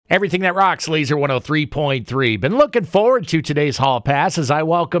Everything that rocks, Laser 103.3. Been looking forward to today's Hall Pass as I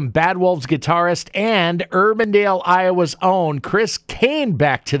welcome Bad Wolves guitarist and Urbandale, Iowa's own Chris Kane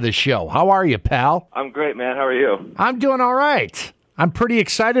back to the show. How are you, pal? I'm great, man. How are you? I'm doing all right. I'm pretty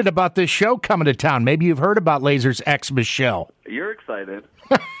excited about this show coming to town. Maybe you've heard about Laser's Xmas show. You're excited.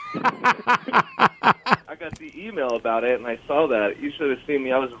 I got the email about it, and I saw that. You should have seen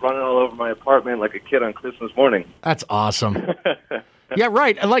me. I was running all over my apartment like a kid on Christmas morning. That's awesome. Yeah,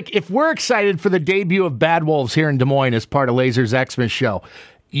 right. Like, if we're excited for the debut of Bad Wolves here in Des Moines as part of Laser's Xmas show,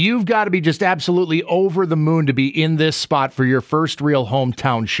 you've got to be just absolutely over the moon to be in this spot for your first real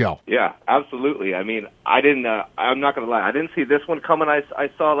hometown show. Yeah, absolutely. I mean, I'm not going to lie. I didn't see this one coming. I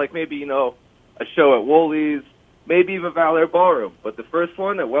saw, like, maybe, a show at Woolies, maybe even Valor Ballroom. But the first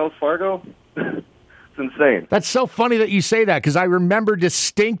one at Wells Fargo, it's insane. That's so funny that you say that, because I remember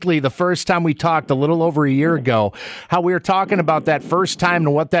distinctly the first time we talked a little over a year ago, how we were talking about that first time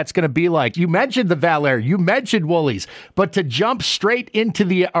and what that's going to be like. You mentioned the Valor, you mentioned Woolies, but to jump straight into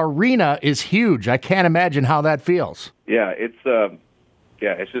the arena is huge. I can't imagine how that feels. Yeah, it's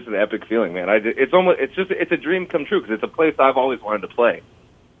just an epic feeling, man. It's a dream come true because it's a place I've always wanted to play.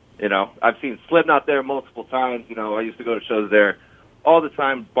 I've seen Slipknot there multiple times. I used to go to shows there all the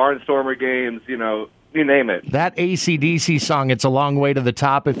time, Barnstormer games, you name it. That AC/DC song, It's a Long Way to the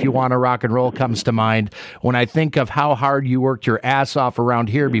Top, If You Want to Rock and Roll, comes to mind when I think of how hard you worked your ass off around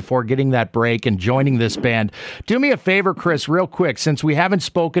here before getting that break and joining this band. Do me a favor, Chris, real quick, since we haven't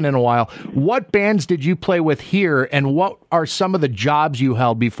spoken in a while. What bands did you play with here, and what are some of the jobs you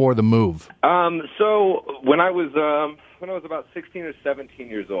held before the move? So when I was about 16 or 17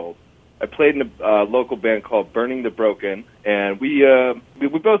 years old, I played in a local band called Burning the Broken, and we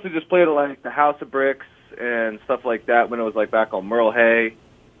mostly just played at like the House of Bricks and stuff like that when it was like back on Merle Hay,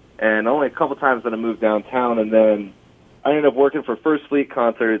 and only a couple times that I moved downtown, and then I ended up working for First Fleet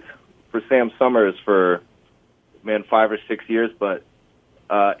Concerts for Sam Summers for 5 or 6 years, but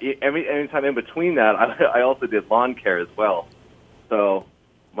anytime in between that, I also did lawn care as well. So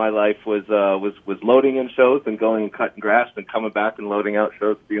my life was loading in shows and going and cutting grass and coming back and loading out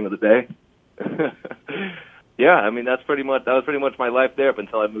shows at the end of the day. Yeah, that was pretty much my life there up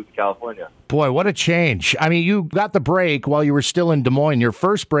until I moved to California. Boy, what a change. You got the break while you were still in Des Moines. Your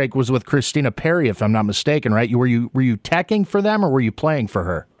first break was with Christina Perri, if I'm not mistaken, right? Were you teching for them, or were you playing for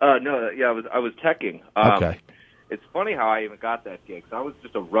her? No, yeah, I was teching. Okay. It's funny how I even got that gig. I was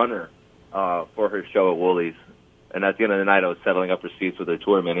just a runner for her show at Woolies. And at the end of the night, I was settling up receipts with her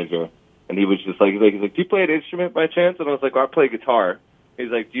tour manager. And he was just like, he's like, do you play an instrument by chance? And I was like, I play guitar. He's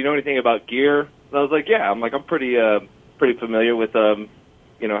like, do you know anything about gear? And I was like, yeah. I'm pretty familiar with, how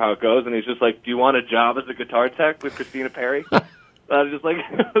it goes. And he's just like, do you want a job as a guitar tech with Christina Perri? I was like,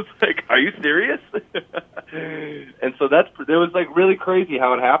 are you serious? And so it was like really crazy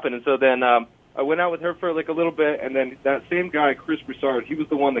how it happened. And so then I went out with her for like a little bit, and then that same guy, Chris Broussard, he was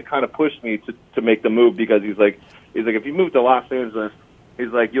the one that kind of pushed me to make the move, because he's like, if you move to Los Angeles, he's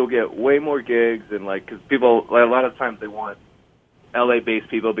like, you'll get way more gigs, and like, because people, like, a lot of times they want LA-based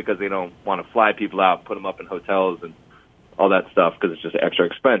people because they don't want to fly people out and put them up in hotels and all that stuff because it's just extra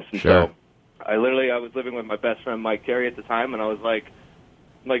expense. And sure. So I was living with my best friend Mike Terry at the time, and I was like,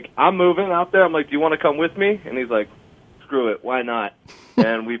 I'm moving out there. I'm like, do you want to come with me? And he's like, screw it, why not?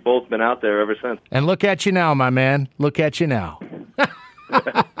 And we've both been out there ever since. And look at you now, my man. Look at you now.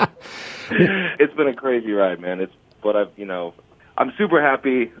 It's been a crazy ride, man. I'm super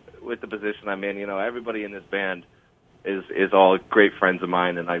happy with the position I'm in. Everybody in this band is all great friends of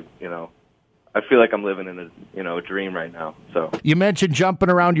mine, and I feel like I'm living in a dream right now. So you mentioned jumping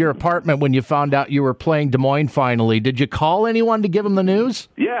around your apartment when you found out you were playing Des Moines finally. Did you call anyone to give them the news?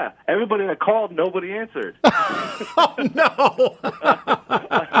 Yeah, everybody that called, nobody answered. Oh no!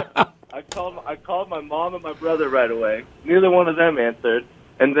 I called my mom and my brother right away. Neither one of them answered.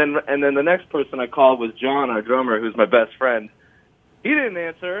 And then the next person I called was John, our drummer, who's my best friend. He didn't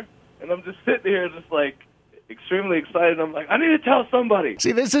answer, and I'm just sitting here just like extremely excited. I'm like, I need to tell somebody.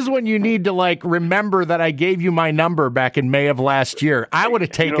 See, this is when you need to like remember that I gave you my number back in May of last year. I would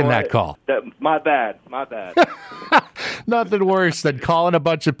have taken that call. My bad. Nothing worse than calling a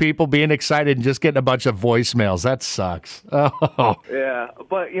bunch of people, being excited, and just getting a bunch of voicemails. That sucks. Oh. Yeah,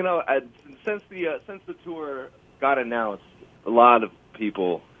 but since the tour got announced, a lot of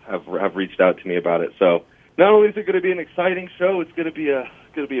people have reached out to me about it. So not only is it going to be an exciting show, it's going to be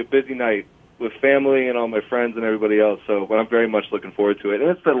a busy night with family and all my friends and everybody else. So I'm very much looking forward to it. And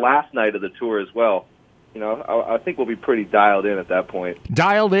it's the last night of the tour as well. I think we'll be pretty dialed in at that point.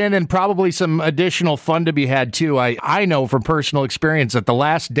 Dialed in, and probably some additional fun to be had too. I know from personal experience that the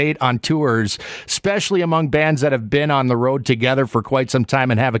last date on tours, especially among bands that have been on the road together for quite some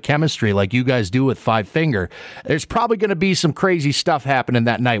time and have a chemistry like you guys do with Five Finger, there's probably going to be some crazy stuff happening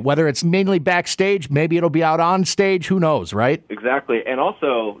that night, whether it's mainly backstage, maybe it'll be out on stage, who knows, right? Exactly. And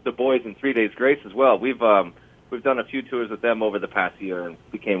also the boys in 3 Days Grace as well. We've done a few tours with them over the past year and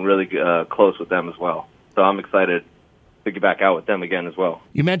became really close with them as well. So I'm excited to get back out with them again as well.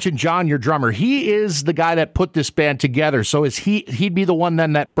 You mentioned John, your drummer. He is the guy that put this band together. So he'd be the one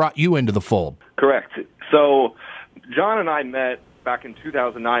then that brought you into the fold? Correct. So John and I met back in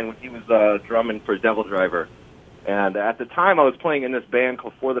 2009 when he was drumming for Devil Driver. And at the time I was playing in this band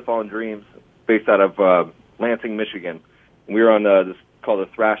called For the Fallen Dreams based out of Lansing, Michigan. We were on this called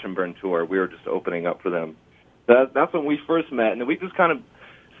the Thrash and Burn tour. We were just opening up for them. That's when we first met. And we just kind of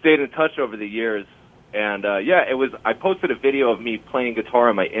stayed in touch over the years. And, I posted a video of me playing guitar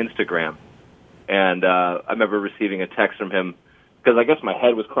on my Instagram. And I remember receiving a text from him because I guess my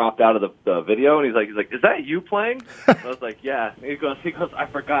head was cropped out of the video. And he's like, "Is that you playing?" And I was like, "Yeah." And he goes, "I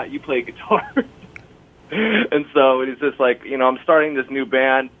forgot you play guitar." And so he's just like, "I'm starting this new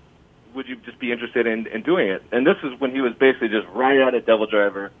band. Would you just be interested in doing it?" And this is when he was basically just right out of Devil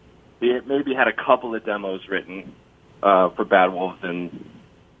Driver. He maybe had a couple of demos written for Bad Wolves, and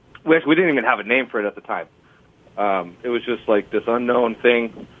we didn't even have a name for it at the time. It was just like this unknown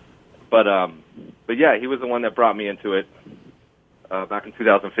thing. But yeah, he was the one that brought me into it back in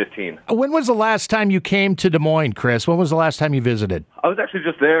 2015. When was the last time you came to Des Moines, Chris? When was the last time you visited? I was actually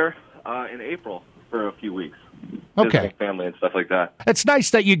just there in April for a few weeks. Okay. Family and stuff like that. It's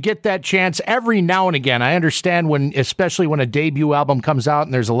nice that you get that chance every now and again. I understand especially when a debut album comes out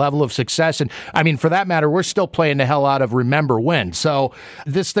and there's a level of success. And I mean, for that matter, we're still playing the hell out of Remember When. So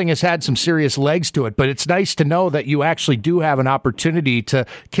this thing has had some serious legs to it, but it's nice to know that you actually do have an opportunity to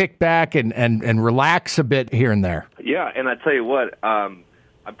kick back and relax a bit here and there. Yeah. And I tell you what, I'm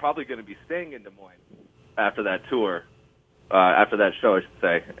probably going to be staying in Des Moines after that tour. After that show, I should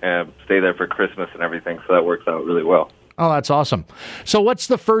say, and stay there for Christmas and everything, so that works out really well. Oh, that's awesome. So what's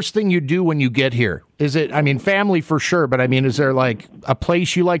the first thing you do when you get here? Is it, family for sure, but is there like a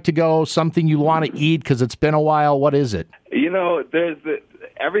place you like to go, something you want to eat because it's been a while? What is it?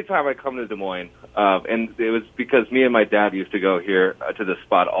 Every time I come to Des Moines, and it was because me and my dad used to go here to this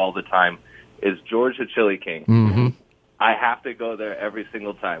spot all the time, is George the Chili King. Mm-hmm. I have to go there every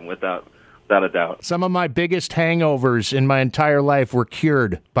single time without a doubt. Some of my biggest hangovers in my entire life were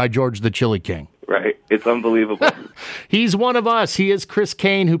cured by George the Chili King. Right. It's unbelievable. He's one of us. He is Chris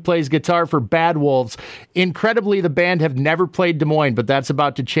Kane, who plays guitar for Bad Wolves. Incredibly, the band have never played Des Moines, but that's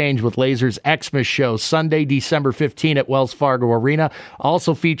about to change with Laser's Xmas show Sunday, December 15 at Wells Fargo Arena.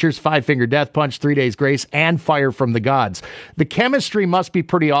 Also features Five Finger Death Punch, 3 Days Grace, and Fire from the Gods. The chemistry must be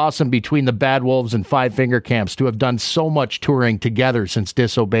pretty awesome between the Bad Wolves and Five Finger Camps to have done so much touring together since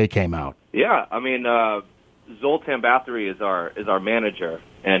Disobey came out. Yeah, Zoltan Bathory is our manager,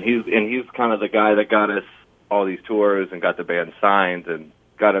 and he's kind of the guy that got us all these tours and got the band signed and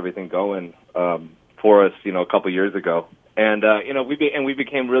got everything going for us, a couple years ago. And we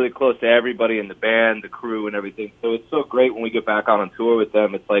became really close to everybody in the band, the crew, and everything. So it's so great when we get back out on tour with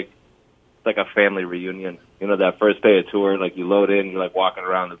them. It's like a family reunion. That first day of tour, like you load in, you're like walking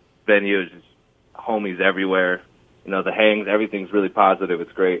around the venue, just homies everywhere. The hangs, everything's really positive.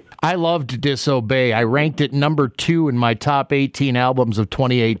 It's great. I loved Disobey. I ranked it number 2 in my top 18 albums of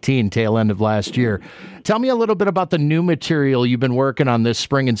 2018, tail end of last year. Tell me a little bit about the new material you've been working on this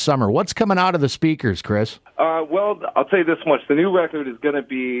spring and summer. What's coming out of the speakers, Chris? Well, I'll tell you this much. The new record is going to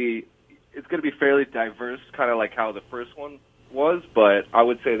be fairly diverse, kind of like how the first one was, but I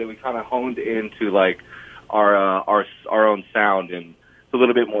would say that we kind of honed into like our own sound, and it's a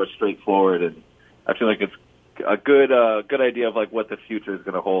little bit more straightforward, and I feel like it's a good idea of like what the future is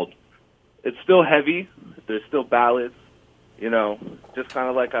going to hold. It's still heavy. There's still ballads, just kind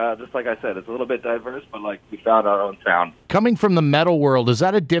of like I said, it's a little bit diverse, but like we found our own sound. Coming from the metal world, is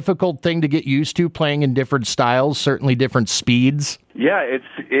that a difficult thing to get used to, playing in different styles, certainly different speeds? Yeah,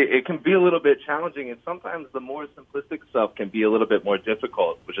 it can be a little bit challenging, and sometimes the more simplistic stuff can be a little bit more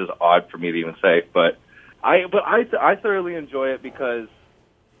difficult, which is odd for me to even say, but I thoroughly enjoy it because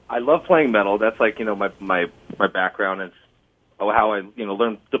I love playing metal. That's like, my background. It's how I,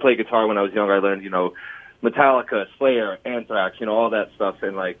 learned to play guitar when I was younger. I learned, Metallica, Slayer, Anthrax, all that stuff.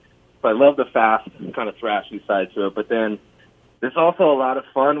 And like, so I love the fast kind of thrashy side to it. But then there's also a lot of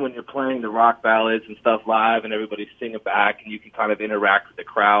fun when you're playing the rock ballads and stuff live and everybody's singing back and you can kind of interact with the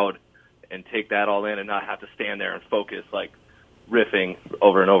crowd and take that all in and not have to stand there and focus like riffing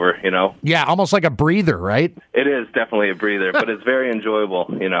over and over, you know? Yeah, almost like a breather, right? It is definitely a breather, but it's very enjoyable,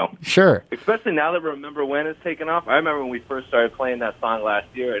 you know? Sure. Especially now that Remember When is taken off. I remember when we first started playing that song last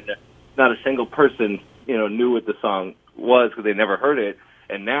year, and not a single person, you know, knew what the song was because they never heard it.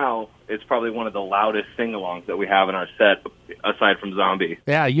 And now it's probably one of the loudest sing-alongs that we have in our set, aside from Zombie.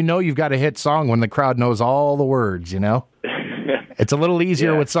 Yeah, you know you've got a hit song when the crowd knows all the words, you know? It's a little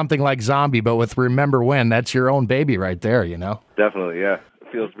easier with something like Zombie, but with Remember When, that's your own baby right there, you know? Definitely, yeah. It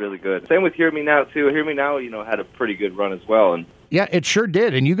feels really good. Same with Hear Me Now, too. Hear Me Now, you know, had a pretty good run as well. And yeah, it sure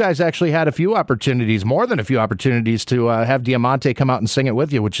did. And you guys actually had a few opportunities, more than a few opportunities, to have Diamante come out and sing it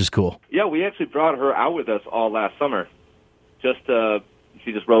with you, which is cool. Yeah, we actually brought her out with us all last summer.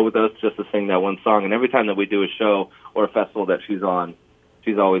 She just rode with us just to sing that one song. And every time that we do a show or a festival that she's on,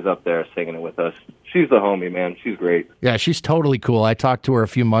 she's always up there singing it with us. She's the homie, man. She's great. Yeah, she's totally cool. I talked to her a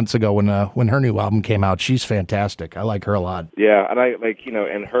few months ago when her new album came out. She's fantastic. I like her a lot. Yeah, and I like, you know,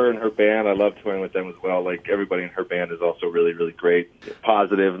 and her band, I love touring with them as well. Like, everybody in her band is also really, really great.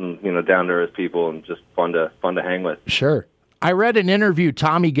 Positive and, you know, down to earth people and just fun to hang with. Sure. I read an interview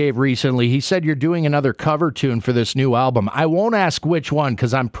Tommy gave recently. He said you're doing another cover tune for this new album. I won't ask which one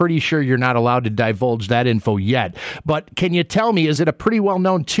because I'm pretty sure you're not allowed to divulge that info yet. But can you tell me, is it a pretty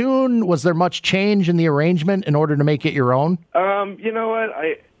well-known tune? Was there much change in the arrangement in order to make it your own? You know what?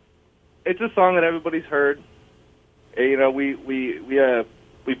 It's a song that everybody's heard. You know, we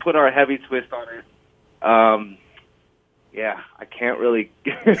put our heavy twist on it. Yeah, I can't really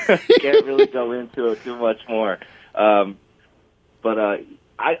go into it too much more. But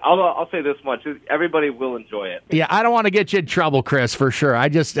I'll say this much: everybody will enjoy it. Yeah, I don't want to get you in trouble, Chris, for sure.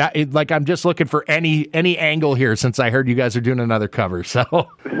 I'm just looking for any angle here since I heard you guys are doing another cover. So,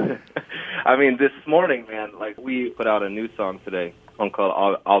 I mean, this morning, man, like we put out a new song today, a song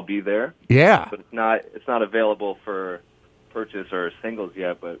called "I'll Be There." Yeah, but it's not available for purchase or singles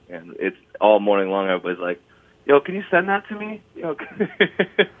yet. But and it's all morning long. Everybody's like, "Yo, can you send that to me? Yo,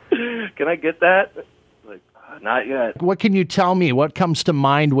 can I get that?" Not yet. What can you tell me? What comes to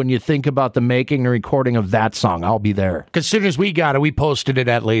mind when you think about the making and recording of that song, I'll Be There? Because as soon as we got it, we posted it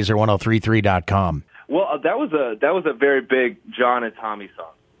at laser1033.com. Well, that was a very big John and Tommy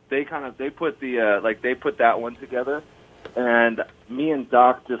song. They put that one together, and me and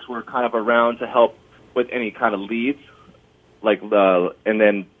Doc just were kind of around to help with any kind of leads, and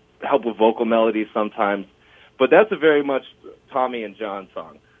then help with vocal melodies sometimes. But that's a very much Tommy and John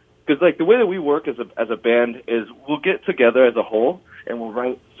song. Because like the way that we work as a band is we'll get together as a whole and we'll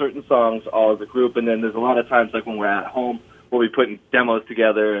write certain songs all as a group, and then there's a lot of times like when we're at home we'll be putting demos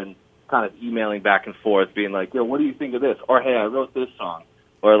together and kind of emailing back and forth, being like, yo, what do you think of this? Or hey, I wrote this song.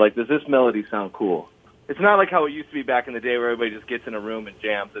 Or like, does this melody sound cool? It's not like how it used to be back in the day where everybody just gets in a room and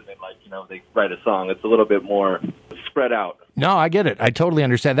jams and then they write a song. It's a little bit more spread out. No, I get it. I totally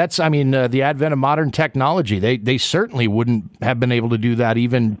understand. That's, the advent of modern technology. They certainly wouldn't have been able to do that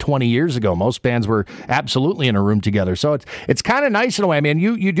even 20 years ago. Most bands were absolutely in a room together. So it's kind of nice in a way. I mean,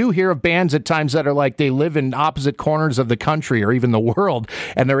 you do hear of bands at times that are like they live in opposite corners of the country or even the world,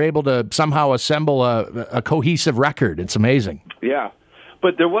 and they're able to somehow assemble a cohesive record. It's amazing. Yeah.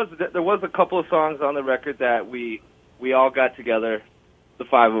 But there was a couple of songs on the record that we all got together, the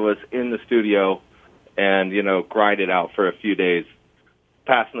five of us, in the studio and, grinded out for a few days,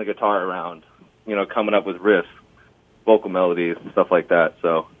 passing the guitar around, coming up with riffs, vocal melodies, and stuff like that.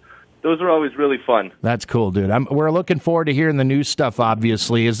 So those are always really fun. That's cool, dude. We're looking forward to hearing the new stuff,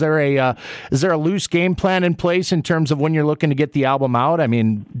 obviously. Is there a loose game plan in place in terms of when you're looking to get the album out? I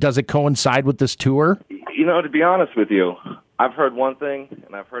mean, does it coincide with this tour? To be honest with you, I've heard one thing,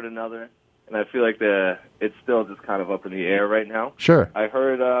 and I've heard another, and I feel like it's still just kind of up in the air right now. Sure. I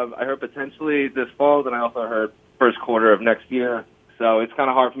heard potentially this fall, then I also heard first quarter of next year. So it's kind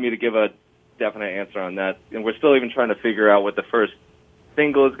of hard for me to give a definite answer on that. And we're still even trying to figure out what the first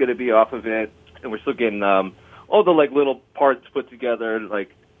single is going to be off of it, and we're still getting all the little parts put together,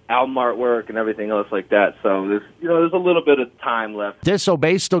 like album artwork and everything else like that. So there's a little bit of time left.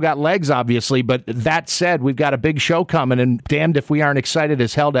 Disobey's still got legs, obviously, but that said, we've got a big show coming, and damned if we aren't excited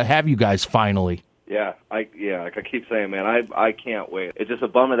as hell to have you guys finally. Yeah, like I keep saying, man, I can't wait. It's just a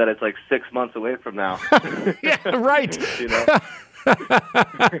bummer that it's like 6 months away from now. Yeah, right.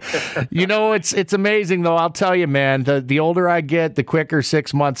 It's amazing though. I'll tell you, man. The older I get, the quicker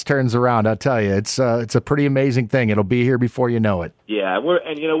 6 months turns around. I'll tell you, it's a pretty amazing thing. It'll be here before you know it. Yeah, we're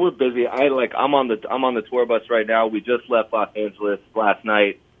busy. I'm on the tour bus right now. We just left Los Angeles last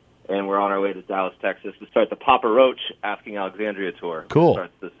night, and we're on our way to Dallas, Texas, to start the Papa Roach Asking Alexandria tour. Cool. It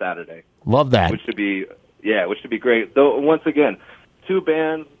starts this Saturday. Love that. Which should be great. Though once again, two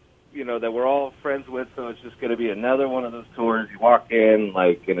bands that we're all friends with, so it's just going to be another one of those tours. You walk in,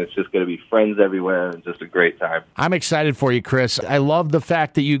 and it's just going to be friends everywhere and just a great time. I'm excited for you, Chris. I love the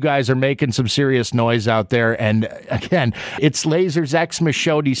fact that you guys are making some serious noise out there. And again, it's Lasers Xmas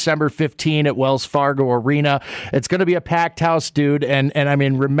show December 15 at Wells Fargo Arena. It's going to be a packed house, dude. And I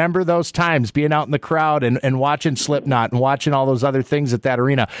mean, remember those times being out in the crowd and watching Slipknot and watching all those other things at that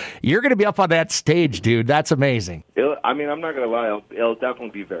arena. You're going to be up on that stage, dude. That's amazing. I'm not going to lie. It'll definitely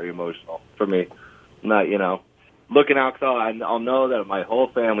be very emotional for me. Not, looking out, because I'll know that my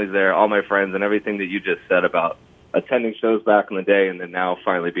whole family's there, all my friends, and everything that you just said about attending shows back in the day and then now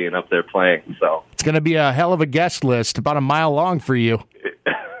finally being up there playing. So it's going to be a hell of a guest list, about a mile long for you.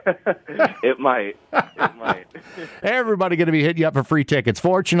 It might. Everybody going to be hitting you up for free tickets.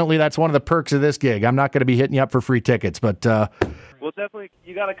 Fortunately, that's one of the perks of this gig. I'm not going to be hitting you up for free tickets, but well, definitely,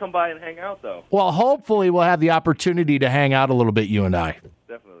 you got to come by and hang out, though. Well, hopefully we'll have the opportunity to hang out a little bit, you and I.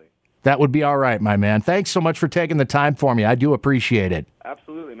 Definitely. That would be all right, my man. Thanks so much for taking the time for me. I do appreciate it.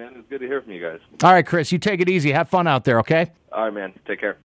 Absolutely, man. It's good to hear from you guys. All right, Chris, you take it easy. Have fun out there, okay? All right, man. Take care.